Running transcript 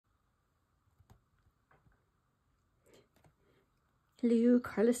Hello,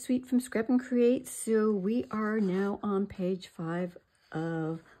 Carla Sweet from Scrap and Create. So we are now on page 5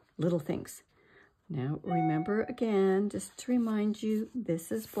 of Little Things. Now remember again, just to remind you,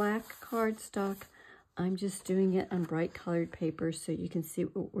 this is black cardstock. I'm just doing it on bright colored paper so you can see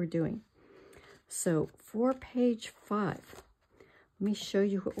what we're doing. So for page 5, let me show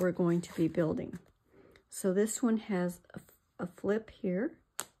you what we're going to be building. So this one has a flip here,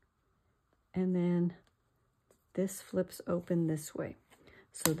 and then this flips open this way.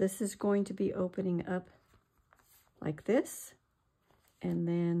 So this is going to be opening up like this, and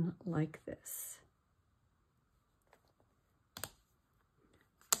then like this.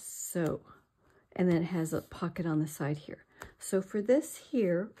 So, and then it has a pocket on the side here. So for this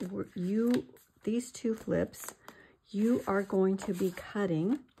here, these two flips, you are going to be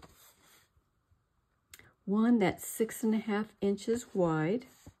cutting one that's 6.5 inches wide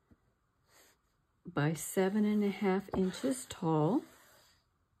by 7.5 inches tall.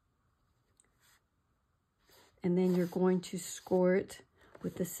 And then you're going to score it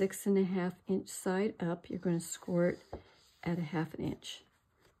with the 6.5 inch side up. You're going to score it at 1/2 inch.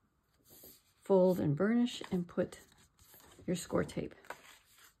 Fold and burnish and put your score tape.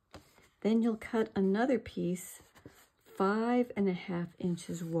 Then you'll cut another piece 5.5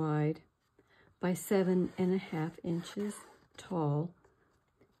 inches wide by 7.5 inches tall.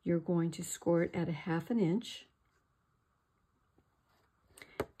 You're going to score it at 1/2 inch.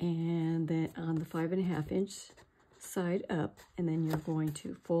 And then on the 5.5 inch side up, and then you're going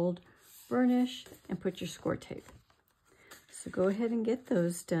to fold, burnish, and put your score tape. So go ahead and get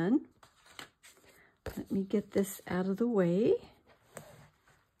those done. Let me get this out of the way.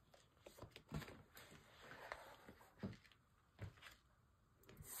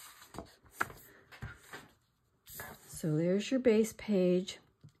 So there's your base page.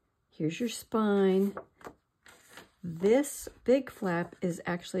 Here's your spine. This big flap is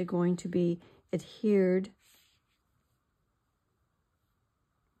actually going to be adhered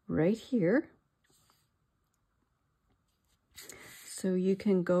right here. So you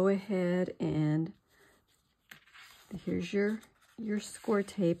can go ahead and, here's your score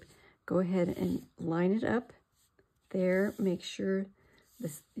tape. Go ahead and line it up there. Make sure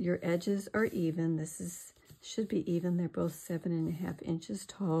your edges are even. Should be even. They're both 7.5 inches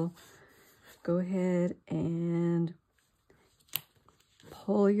tall. Go ahead and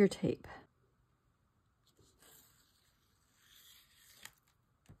pull your tape.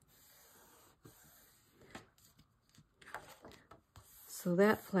 So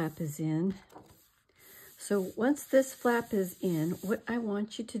that flap is in. So once this flap is in, what I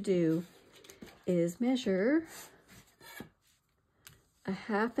want you to do is measure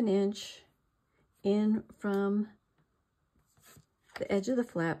 1/2 inch in from the edge of the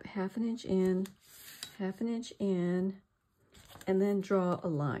flap, 1/2 inch in, 1/2 inch in, and then draw a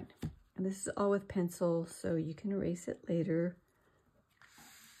line. And this is all with pencil, so you can erase it later.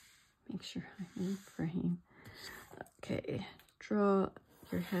 Make sure I'm in frame. Okay, draw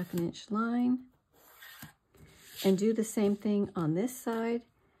your 1/2 inch line. And do the same thing on this side.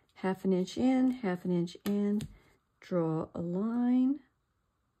 1/2 inch in, 1/2 inch in, draw a line.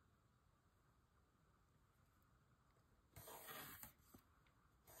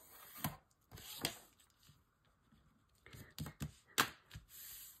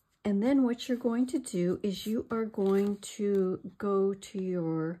 And then what you're going to do is you are going to go to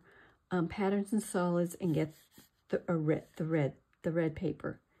your patterns and solids and get the red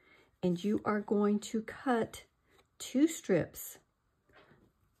paper. And you are going to cut 2 strips.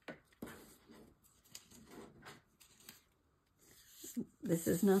 This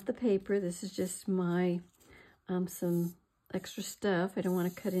is not the paper. This is just my some extra stuff. I don't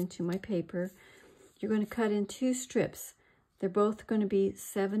want to cut into my paper. You're going to cut in 2 strips. They're both going to be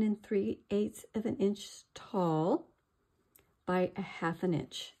 7 3/8 of an inch tall by 1/2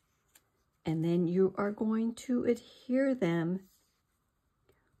 inch. And then you are going to adhere them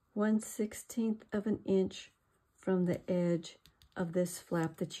 1/16 of an inch from the edge of this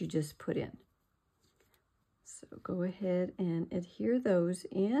flap that you just put in. So go ahead and adhere those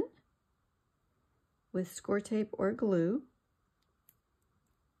in with score tape or glue.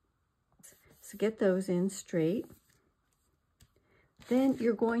 So get those in straight. Then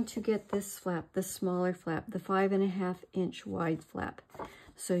you're going to get this flap, the smaller flap, the 5.5 inch wide flap.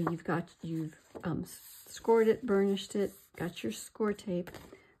 So you've scored it, burnished it, got your score tape.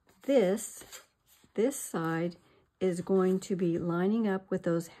 This side is going to be lining up with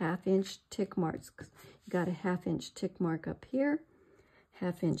those 1/2 inch tick marks. You got a 1/2 inch tick mark up here,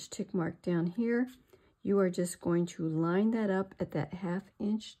 1/2 inch tick mark down here. You are just going to line that up at that 1/2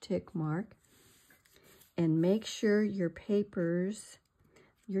 inch tick mark. and make sure your papers,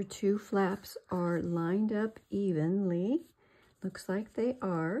 your two flaps are lined up evenly. Looks like they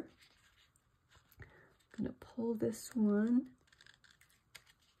are. I'm gonna pull this one,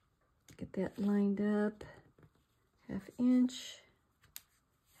 get that lined up, half inch,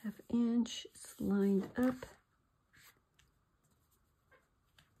 it's lined up.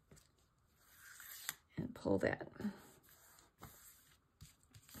 And pull that.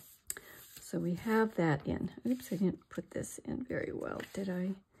 So we have that in. Oops, I didn't put this in very well, did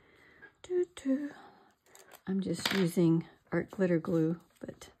I? I'm just using art glitter glue,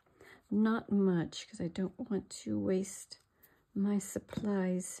 but not much because I don't want to waste my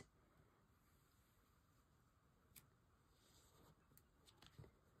supplies.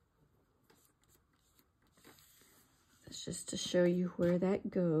 That's just to show you where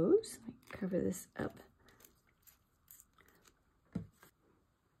that goes. Let me cover this up.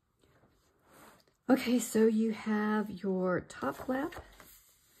 Okay, so you have your top flap,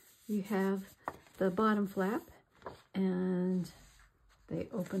 you have the bottom flap, and they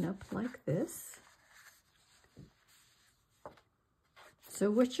open up like this.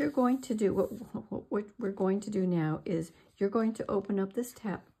 So what you're going to do, what we're going to do now is you're going to open up this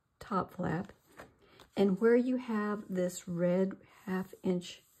top flap, and where you have this red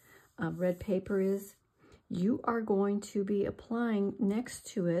half-inch red paper is, you are going to be applying next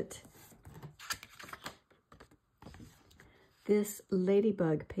to it this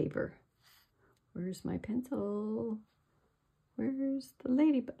ladybug paper. Where's my pencil? Where's the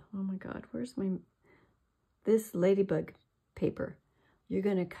ladybug? Oh my God, where's this ladybug paper? You're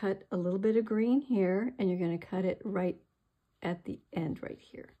gonna cut a little bit of green here, and you're gonna cut it right at the end right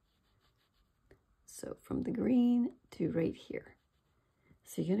here. So from the green to right here.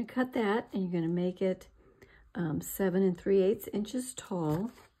 So you're gonna cut that, and you're gonna make it 7 3/8 inches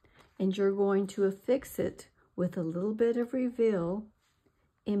tall, and you're going to affix it with a little bit of reveal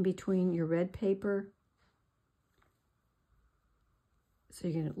in between your red paper. So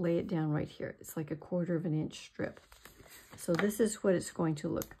you're going to lay it down right here. It's like a 1/4 inch strip. So this is what it's going to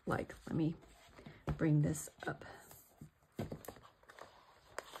look like. Let me bring this up.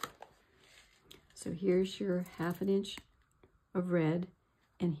 So here's your 1/2 inch of red,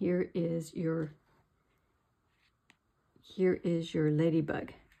 and here is your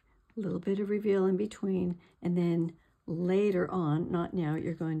ladybug. A little bit of reveal in between, and then later on, not now,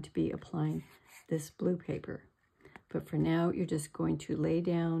 you're going to be applying this blue paper. But for now, you're just going to lay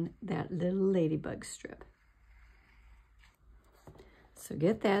down that little ladybug strip. So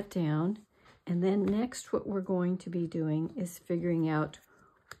get that down, and then next what we're going to be doing is figuring out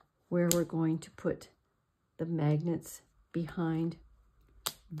where we're going to put the magnets behind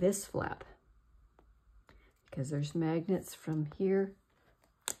this flap, because there's magnets from here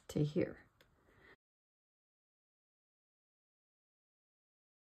to here.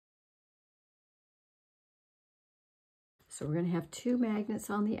 So we're going to have 2 magnets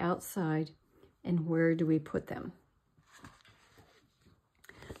on the outside, and where do we put them?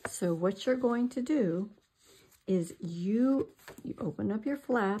 So what you're going to do is you open up your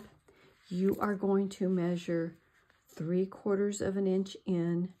flap, you are going to measure 3/4 inch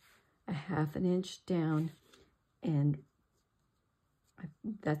in, 1/2 inch down, and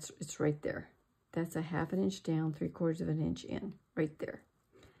it's right there. That's 1/2 inch down, 3/4 inch in, right there.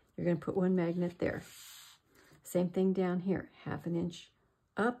 You're going to put 1 magnet there. Same thing down here, 1/2 inch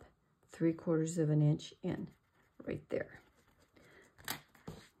up, 3/4 inch in, right there.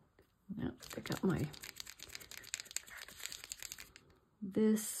 Now I got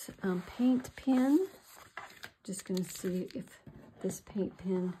this paint pen. Just going to see if this paint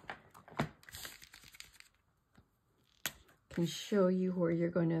pen can show you where you're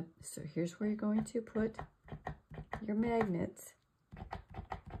going to, so here's where you're going to put your magnets.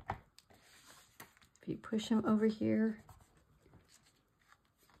 If you push them over here,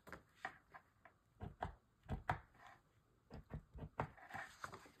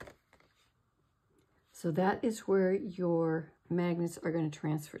 so that is where your magnets are going to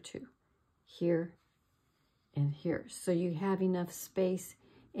transfer to, here and here. So you have enough space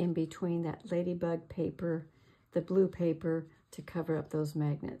in between that ladybug paper, the blue paper, to cover up those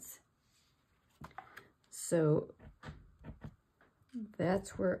magnets. So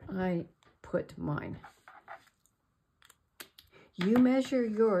that's where I put mine. You measure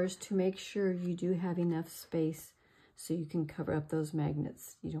yours to make sure you do have enough space so you can cover up those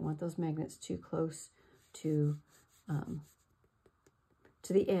magnets. You don't want those magnets too close to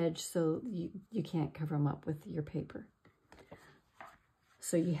the edge, so you can't cover them up with your paper.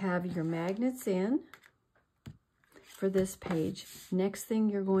 So you have your magnets in for this page. Next thing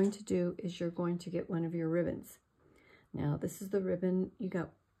you're going to do is you're going to get one of your ribbons. Now, this is the ribbon you got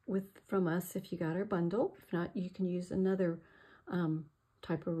from us if you got our bundle. If not, you can use another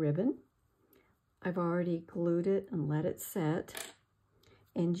type of ribbon. I've already glued it and let it set.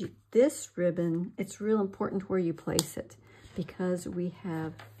 And this ribbon, it's real important where you place it because we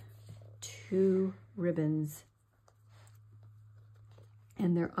have 2 ribbons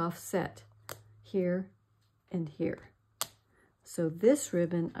and they're offset here and here. So this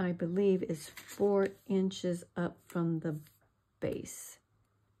ribbon, I believe, is 4 inches up from the base.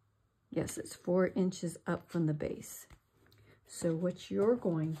 Yes, it's 4 inches up from the base. So what you're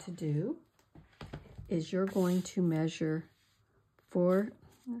going to do is you're going to measure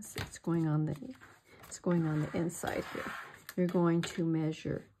it's going on the inside here. You're going to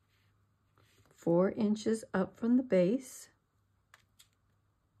measure 4 inches up from the base,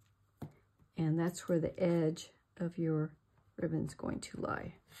 and that's where the edge of your ribbon's going to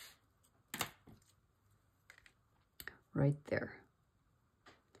lie. Right there.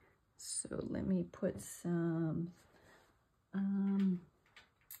 So let me put some, I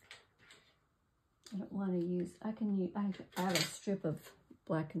don't want to use, I have a strip of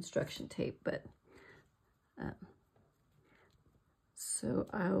black construction tape, but, so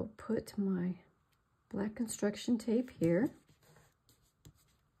I'll put my black construction tape here.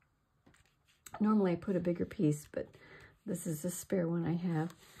 Normally I put a bigger piece, but this is a spare one I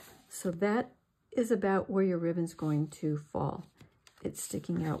have. So that is about where your ribbon's going to fall. It's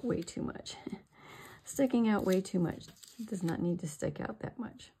sticking out way too much. Sticking out way too much. It does not need to stick out that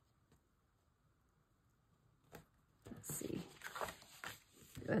much. Let's see.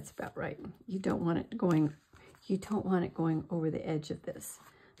 That's about right. You don't want it going over the edge of this.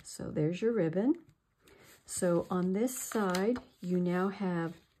 So there's your ribbon. So on this side, you now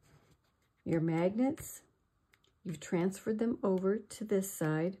have your magnets. You've transferred them over to this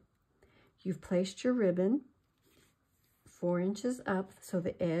side. You've placed your ribbon 4 inches up, so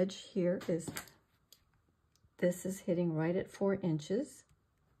the edge here this is hitting right at 4 inches,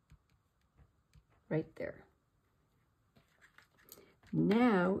 right there.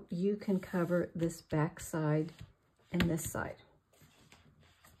 Now you can cover this back side and this side.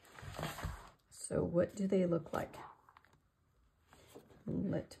 So what do they look like?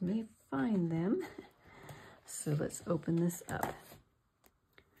 Let me find them. So let's open this up.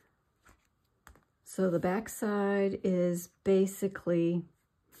 So the back side is basically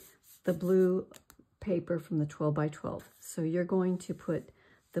the blue paper from the 12 by 12. So you're going to put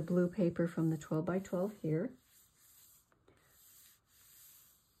the blue paper from the 12 by 12 here.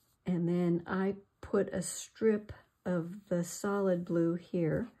 And then I put a strip of the solid blue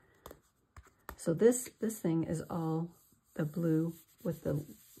here. So this thing is all the blue with the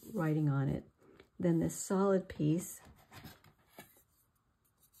writing on it. Then this solid piece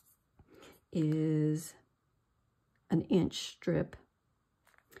is an inch strip.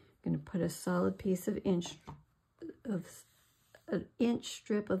 I'm going to put a solid piece of an inch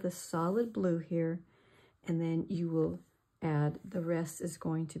strip of the solid blue here, and then you will add, the rest is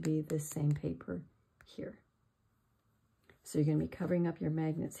going to be the same paper here. So you're going to be covering up your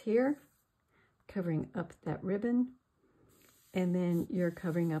magnets here, covering up that ribbon, and then you're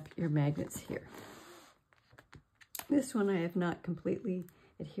covering up your magnets here. This one I have not completely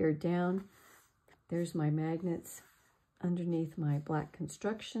adhered down. There's my magnets underneath my black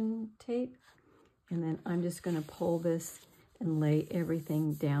construction tape. And then I'm just going to pull this and lay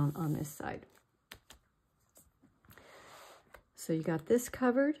everything down on this side. So you got this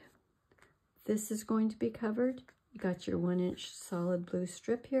covered. This is going to be covered. You got your 1 inch solid blue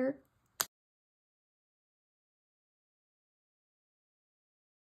strip here.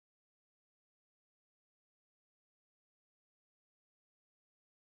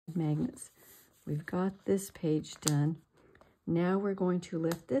 Magnets. We've got this page done. Now we're going to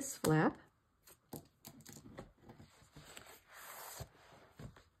lift this flap.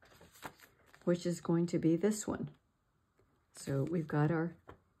 Which is going to be this one. So we've got our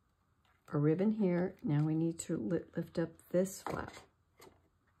ribbon here. Now we need to lift up this flap.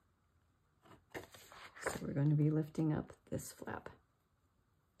 So we're going to be lifting up this flap.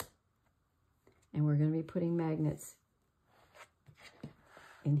 And we're going to be putting magnets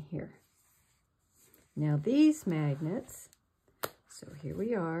in here. Now these magnets, so here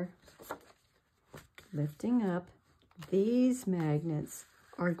we are, lifting up. These magnets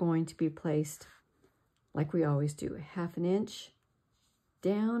are going to be placed like we always do, 1/2 inch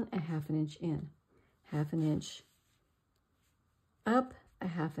down, 1/2 inch in, 1/2 inch up,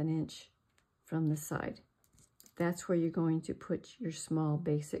 1/2 inch from the side. That's where you're going to put your small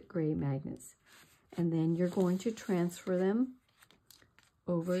basic gray magnets. And then you're going to transfer them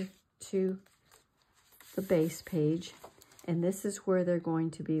over to the base page. And this is where they're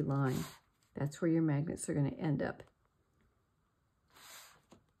going to be lying. That's where your magnets are going to end up.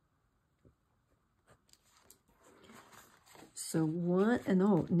 So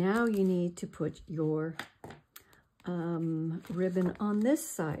now you need to put your ribbon on this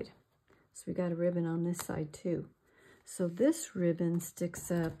side. So we got a ribbon on this side too. So this ribbon sticks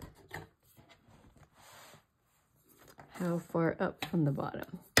up how far up from the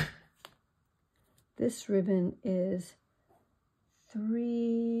bottom? This ribbon is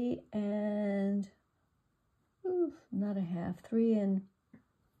 3 and, not a half, 3 and,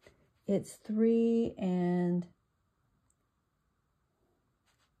 it's 3 and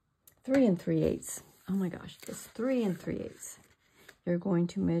 3/8. Oh my gosh, it's 3 3/8. You're going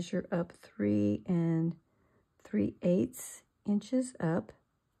to measure up 3 3/8 inches up.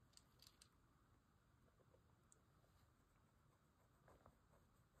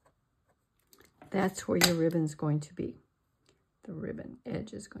 That's where your ribbon's going to be. The ribbon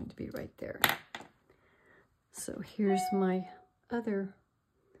edge is going to be right there. So here's my other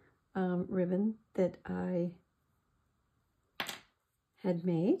ribbon that I had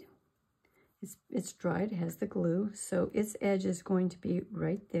made. It's dried, it has the glue, so its edge is going to be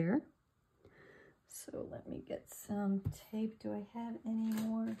right there. So let me get some tape. Do I have any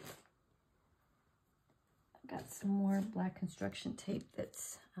more? I've got some more black construction tape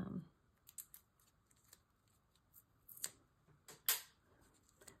that's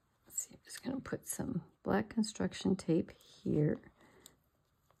let's see, I'm just going to put some black construction tape here.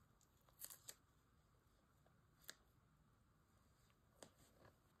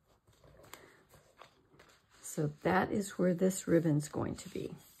 So that is where this ribbon's going to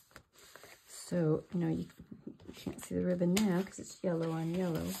be. So, you can't see the ribbon now because it's yellow on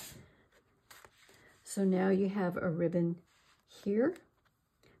yellow. So now you have a ribbon here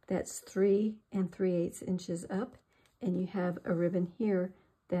that's 3 3/8 inches up, and you have a ribbon here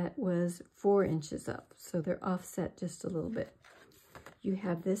that was 4 inches up. So they're offset just a little bit. You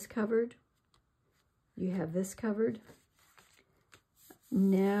have this covered. You have this covered.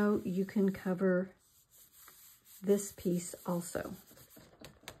 Now you can cover this piece also.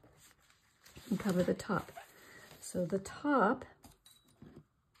 You can cover the top. So the top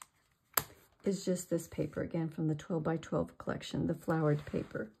is just this paper, again, from the 12 by 12 collection, the flowered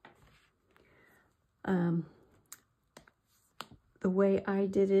paper. The way I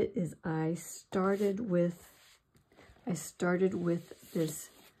did it is I started with this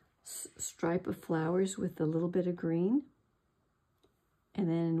stripe of flowers with a little bit of green, and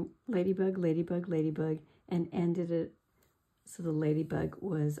then ladybug, ladybug, ladybug, and ended it so the ladybug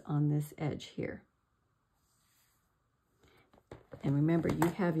was on this edge here. And remember, you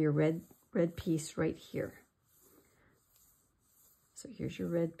have your red piece right here. So here's your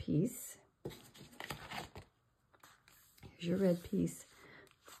red piece. Here's your red piece.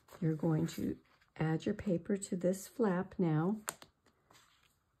 You're going to add your paper to this flap now,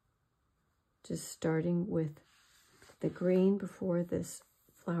 just starting with the green before this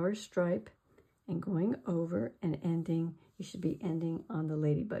flower stripe and going over and ending. You should be ending on the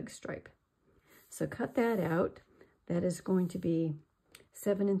ladybug stripe. So cut that out. That is going to be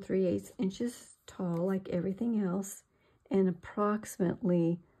 7 3/8 inches tall, like everything else, and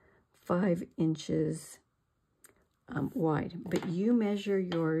approximately 5 inches wide. But you measure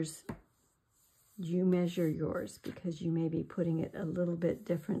yours. You measure yours because you may be putting it a little bit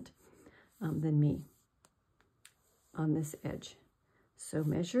different than me on this edge. So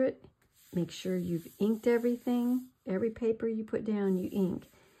measure it. Make sure you've inked everything. Every paper you put down, you ink.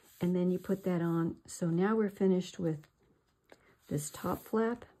 And then you put that on. So now we're finished with this top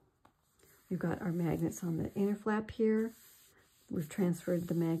flap. We've got our magnets on the inner flap here. We've transferred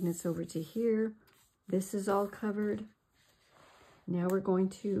the magnets over to here. This is all covered. Now we're going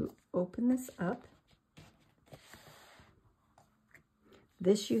to open this up.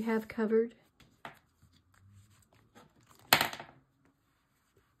 This you have covered.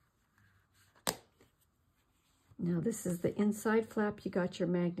 Now this is the inside flap. You got your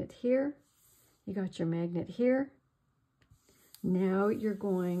magnet here. You got your magnet here. Now you're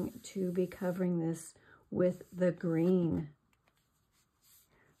going to be covering this with the green.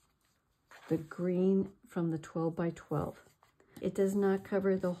 The green from the 12 by 12. It does not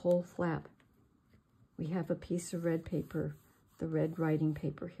cover the whole flap. We have a piece of red paper, the red writing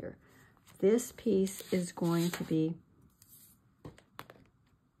paper here. This piece is going to be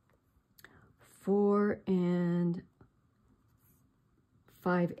 4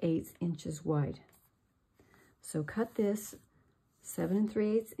 5/8 inches wide. So cut this 7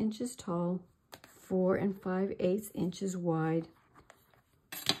 3/8 inches tall, 4 5/8 inches wide.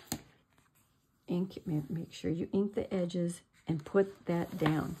 Ink, make sure you ink the edges and put that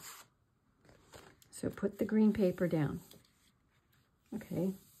down. So put the green paper down.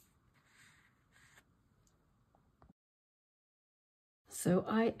 Okay. So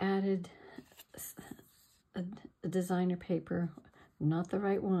I added a designer paper, not the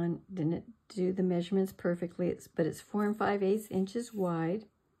right one, didn't do the measurements perfectly, but it's 4 5/8 inches wide,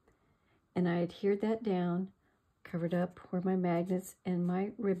 and I adhered that down, covered up where my magnets and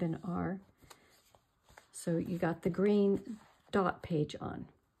my ribbon are. So you got the green dot page on.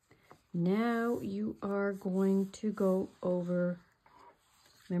 Now you are going to go over,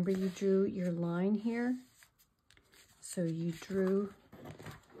 remember you drew your line here? So you drew,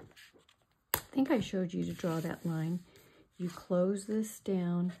 I think I showed you to draw that line. You close this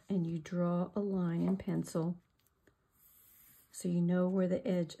down and you draw a line in pencil so you know where the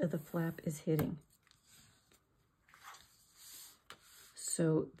edge of the flap is hitting.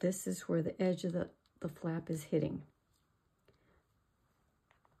 So this is where the edge of the flap is hitting.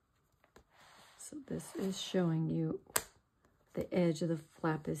 So this is showing you the edge of the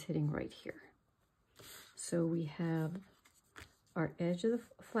flap is hitting right here. So we have our edge of the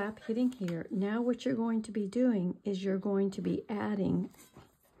flap hitting here. Now what you're going to be doing is you're going to be adding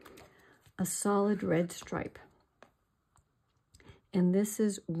a solid red stripe. And this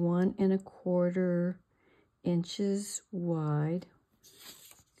is 1 1/4 inches wide.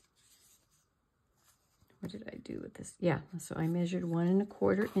 What did I do with this? Yeah, so I measured 1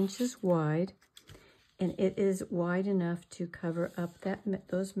 1/4 inches wide, and it is wide enough to cover up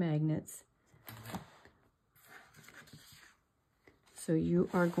those magnets. So you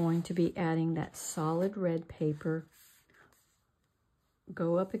are going to be adding that solid red paper.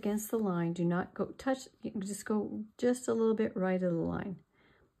 Go up against the line. Do not go touch, just go just a little bit right of the line.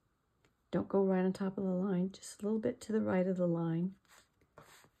 Don't go right on top of the line, just a little bit to the right of the line.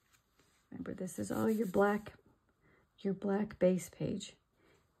 Remember, this is all your black base page.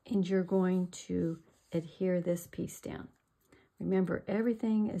 And you're going to adhere this piece down. Remember,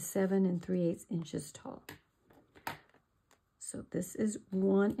 everything is 7 3/8 inches tall. So this is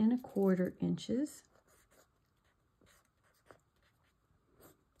 1 1/4 inches.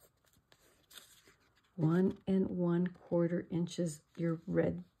 One 1/4 inches your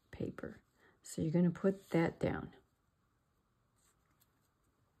red paper. So you're going to put that down.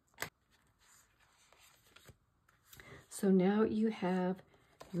 So now you have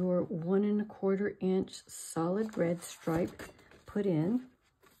your 1 1/4 inch solid red stripe put in.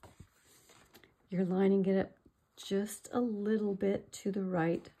 You're lining it up just a little bit to the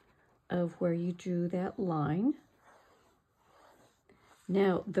right of where you drew that line.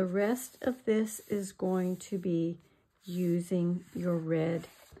 Now, the rest of this is going to be using your red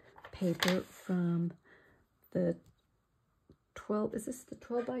paper from the 12, is this the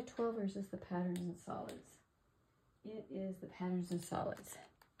 12 by 12 or is this the Patterns and Solids? It is the Patterns and Solids.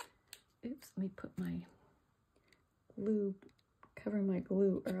 Oops, let me put my glue, cover my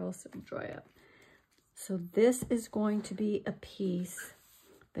glue or else it'll dry up. So this is going to be a piece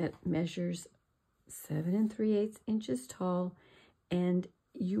that measures 7 3/8 inches tall, and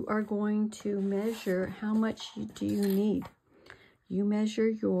you are going to measure how much do you need. You measure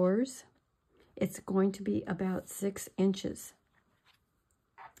yours. It's going to be about 6 inches.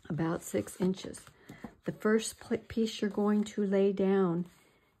 About 6 inches. The first piece you're going to lay down,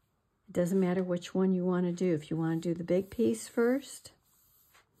 it doesn't matter which one you want to do. If you want to do the big piece first,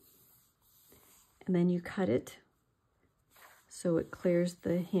 and then you cut it so it clears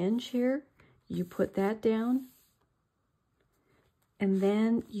the hinge here, you put that down, and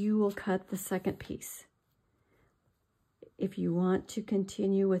then you will cut the second piece. If you want to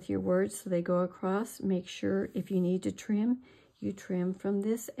continue with your words so they go across, make sure if you need to trim, you trim from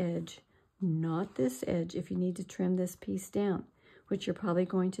this edge, not this edge, if you need to trim this piece down, which you're probably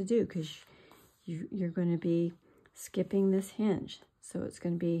going to do because you're going to be skipping this hinge. So it's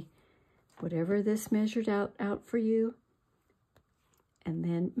going to be whatever this measured out for you, and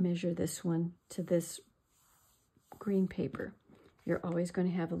then measure this one to this green paper. You're always going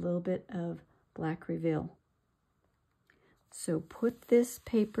to have a little bit of black reveal. So put this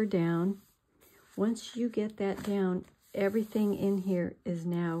paper down. Once you get that down, everything in here is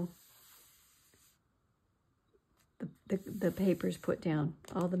now, the paper's put down.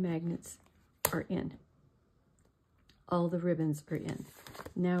 All the magnets are in. All the ribbons are in.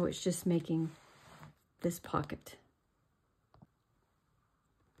 Now it's just making this pocket.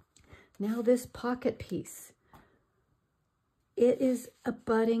 Now this pocket piece, it is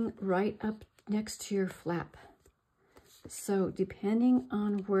abutting right up next to your flap. So depending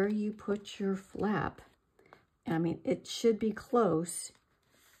on where you put your flap, I mean, it should be close.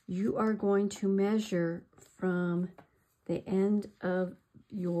 You are going to measure from the end of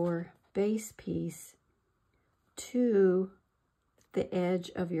your base piece to the edge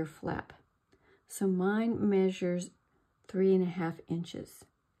of your flap. So mine measures 3.5 inches.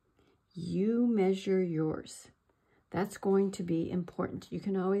 You measure yours. That's going to be important. You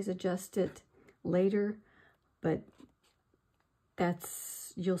can always adjust it later, but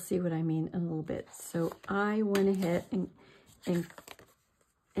you'll see what I mean in a little bit. So I went ahead and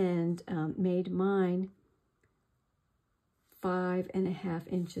made mine 5.5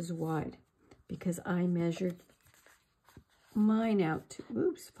 inches wide because I measured mine out to,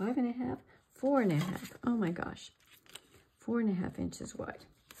 5.5, 4.5. Oh my gosh, 4.5 inches wide.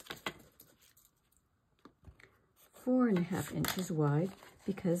 4.5 inches wide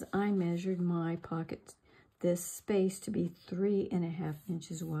because I measured my pocket, this space, to be 3.5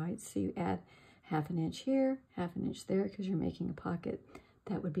 inches wide. So you add 1/2 inch here, 1/2 inch there, because you're making a pocket.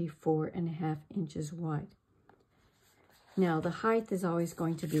 That would be 4.5 inches wide. Now the height is always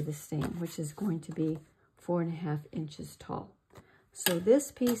going to be the same, which is going to be 4.5 inches tall. So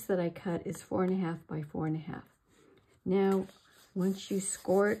this piece that I cut is 4.5 by 4.5. Now, once you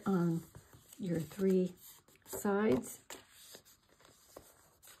score it on your 3 sides,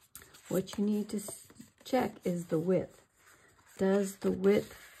 what you need to check is the width. Does the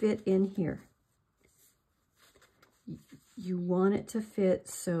width fit in here? You want it to fit,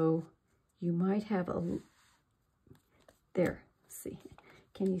 so you might have there, see,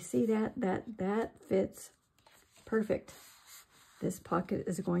 can you see that? That fits perfect. This pocket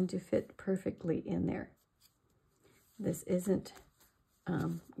is going to fit perfectly in there. This isn't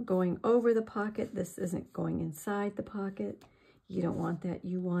going over the pocket. This isn't going inside the pocket. You don't want that.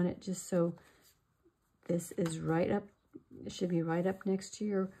 You want it just so this is right up, it should be right up next to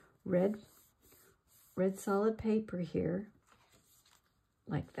your red solid paper here,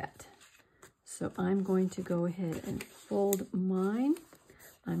 like that. So I'm going to go ahead and fold mine.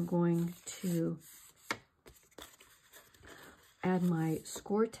 I'm going to add my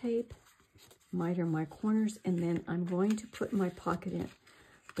score tape, miter my corners, and then I'm going to put my pocket in.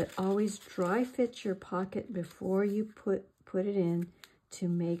 But always dry fit your pocket before you put it in to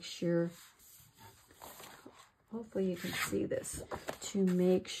make sure, hopefully you can see this, to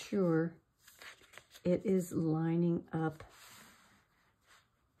make sure it is lining up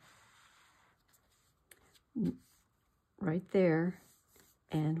right there.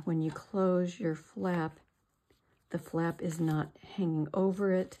 And when you close your flap, the flap is not hanging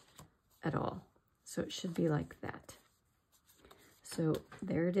over it at all. So it should be like that. So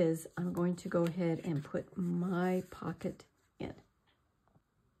there it is. I'm going to go ahead and put my pocket in.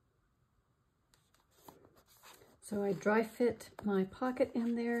 So I dry fit my pocket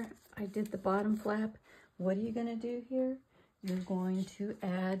in there. I did the bottom flap. What are you going to do here? You're going to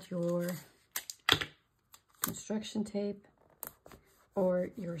add your construction tape or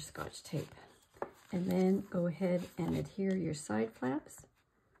your Scotch tape. And then go ahead and adhere your side flaps.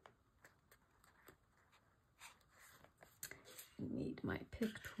 I need my pick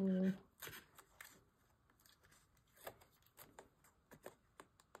tool.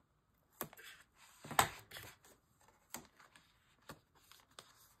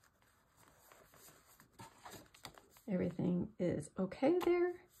 Everything is okay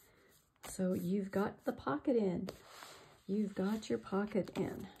there. So you've got the pocket in. You've got your pocket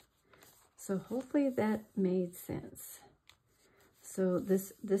in. So hopefully that made sense. So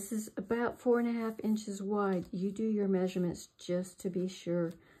this is about 4.5 inches wide. You do your measurements just to be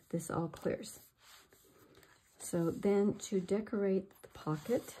sure this all clears. So then to decorate the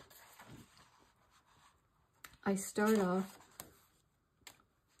pocket, I start off,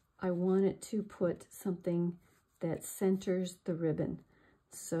 I wanted to put something that centers the ribbon.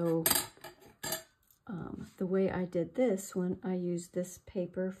 So the way I did this one, I used this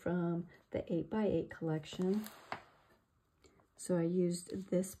paper from the 8x8 collection. So I used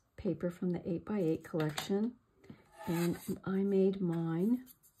this paper from the 8x8 collection, and I made mine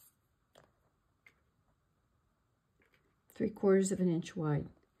 3/4 of an inch wide.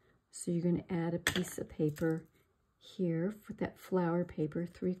 So you're going to add a piece of paper here for that flower paper,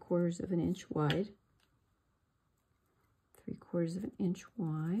 3/4 of an inch wide. 3/4 of an inch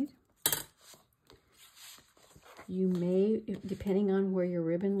wide. You may, depending on where your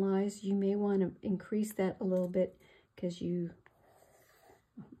ribbon lies, you may want to increase that a little bit because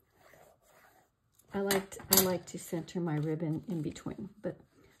I like to center my ribbon in between, but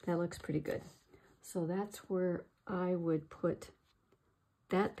that looks pretty good. So that's where I would put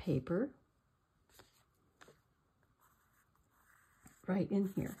that paper. right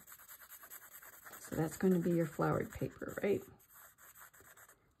in here. So that's going to be your flowered paper, right?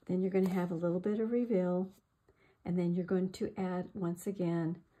 Then you're going to have a little bit of reveal, and then you're going to add, once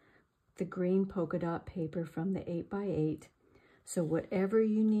again, the green polka dot paper from the 8x8. So whatever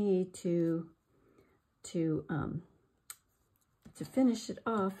you need to finish it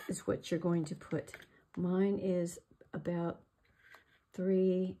off is what you're going to put. Mine is about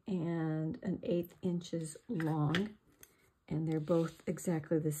 3 1/8 inches long, and they're both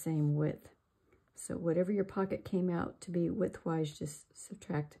exactly the same width. So whatever your pocket came out to be width-wise, just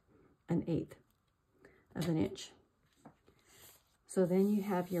subtract 1/8 of an inch. So then you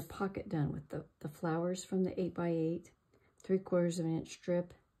have your pocket done with the flowers from the 8x8, 3/4 of an inch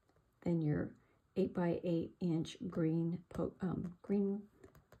strip, then your 8x8 inch green polka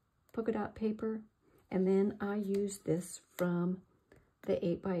dot paper, and then I used this from the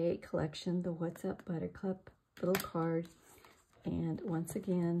 8x8 collection, the What's Up Buttercup little card, and once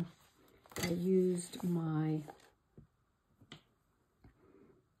again, I used my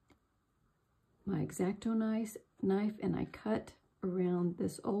X-Acto knife, and I cut around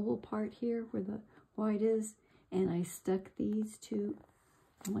this oval part here where the white is, and I stuck these two.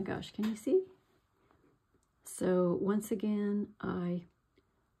 Oh my gosh, can you see? So once again, I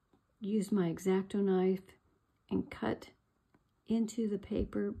used my X-Acto knife and cut into the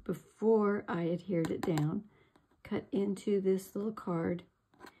paper before I adhered it down, cut into this little card,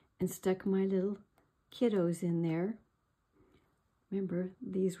 and stuck my little kiddos in there. Remember,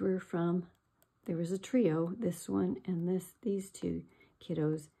 these were from, there was a trio, this one and these two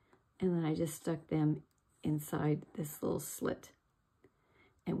kiddos, and then I just stuck them inside this little slit.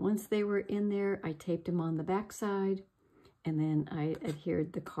 And once they were in there, I taped them on the back side, and then I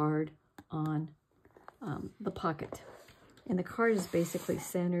adhered the card on the pocket. And the card is basically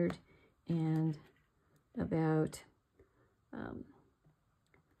centered and about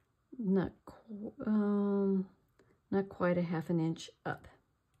not quite a 1/2 inch up.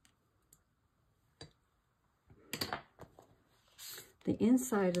 The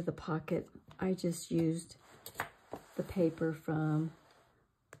inside of the pocket, I just used the paper from,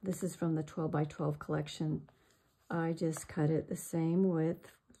 this is from the 12x12 collection. I just cut it the same width,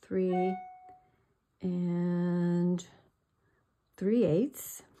 3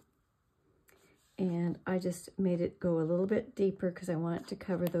 3/8, and I just made it go a little bit deeper because I want it to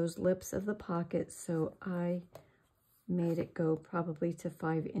cover those lips of the pocket, so I made it go probably to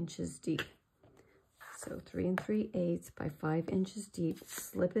 5 inches deep. So 3 3/8 by 5 inches deep.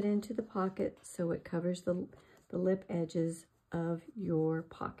 Slip it into the pocket so it covers the lip edges of your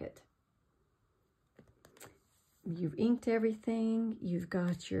pocket. You've inked everything. You've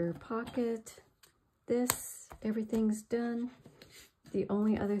got your pocket. Everything's done. The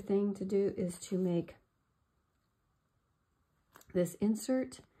only other thing to do is to make this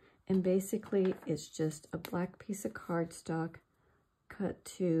insert, and basically it's just a black piece of cardstock cut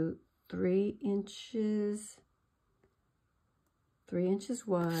to 3 inches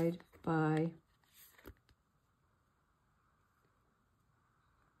wide by,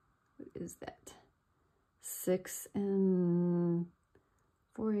 what is that, 6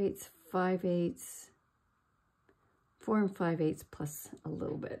 4/8, 5/8, 4 5/8 plus a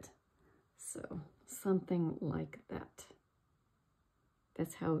little bit. So something like that.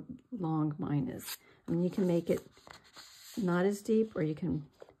 That's how long mine is. I mean, you can make it not as deep, or you can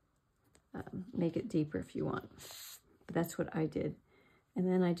make it deeper if you want. But that's what I did. And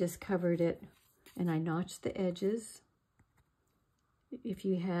then I just covered it, and I notched the edges. If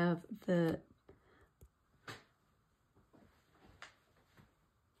you have the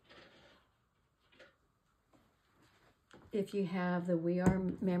We Are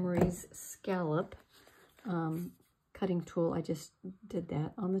Memories scallop cutting tool, I just did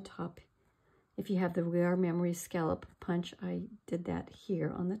that on the top. If you have the We Are Memories scallop punch, I did that here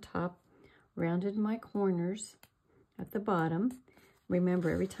on the top. Rounded my corners at the bottom. Remember,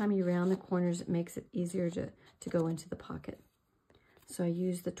 every time you round the corners, it makes it easier to go into the pocket. So I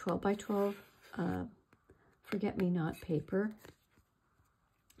used the 12x12 forget-me-not paper.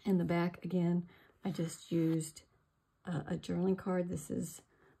 In the back, again, I just used a journaling card. This is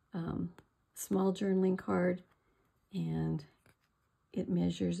small journaling card, and it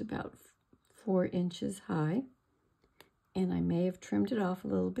measures about 4 inches high. And I may have trimmed it off a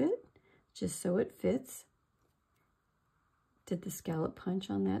little bit just so it fits. Did the scallop punch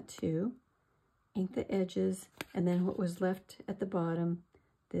on that too. Inked the edges, and then what was left at the bottom,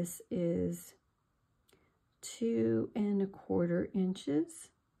 this is 2 1/4 inches.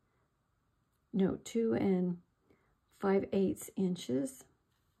 No, 2 5/8 inches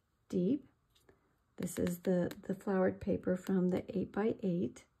deep. This is the flowered paper from the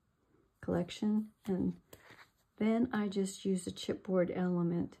 8x8 collection. And then I just use a chipboard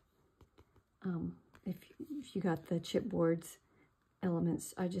element. If you got the chipboards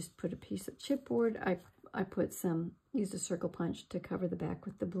elements, I just put a piece of chipboard. I put used a circle punch to cover the back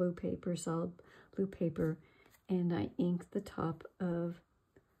with the blue paper, solid blue paper, and I inked the top of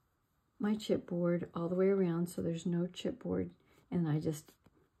my chipboard all the way around so there's no chipboard, and I just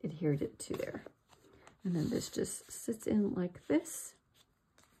adhered it to there. And then this just sits in like this.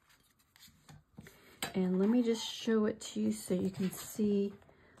 And let me just show it to you so you can see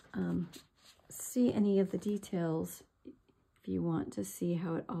any of the details if you want to see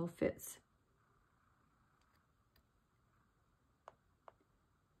how it all fits.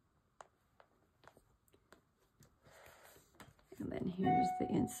 And then here's the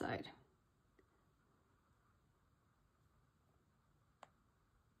inside.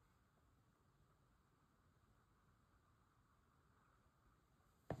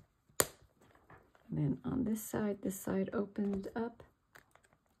 And then on this side opened up.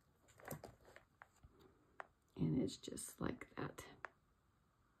 And it's just like that.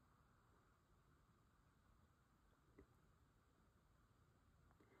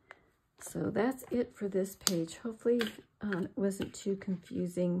 So that's it for this page. Hopefully it wasn't too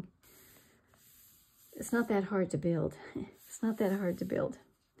confusing. It's not that hard to build. It's not that hard to build.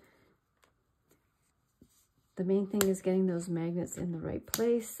 The main thing is getting those magnets in the right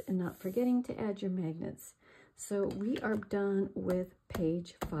place and not forgetting to add your magnets. So we are done with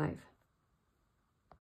page 5.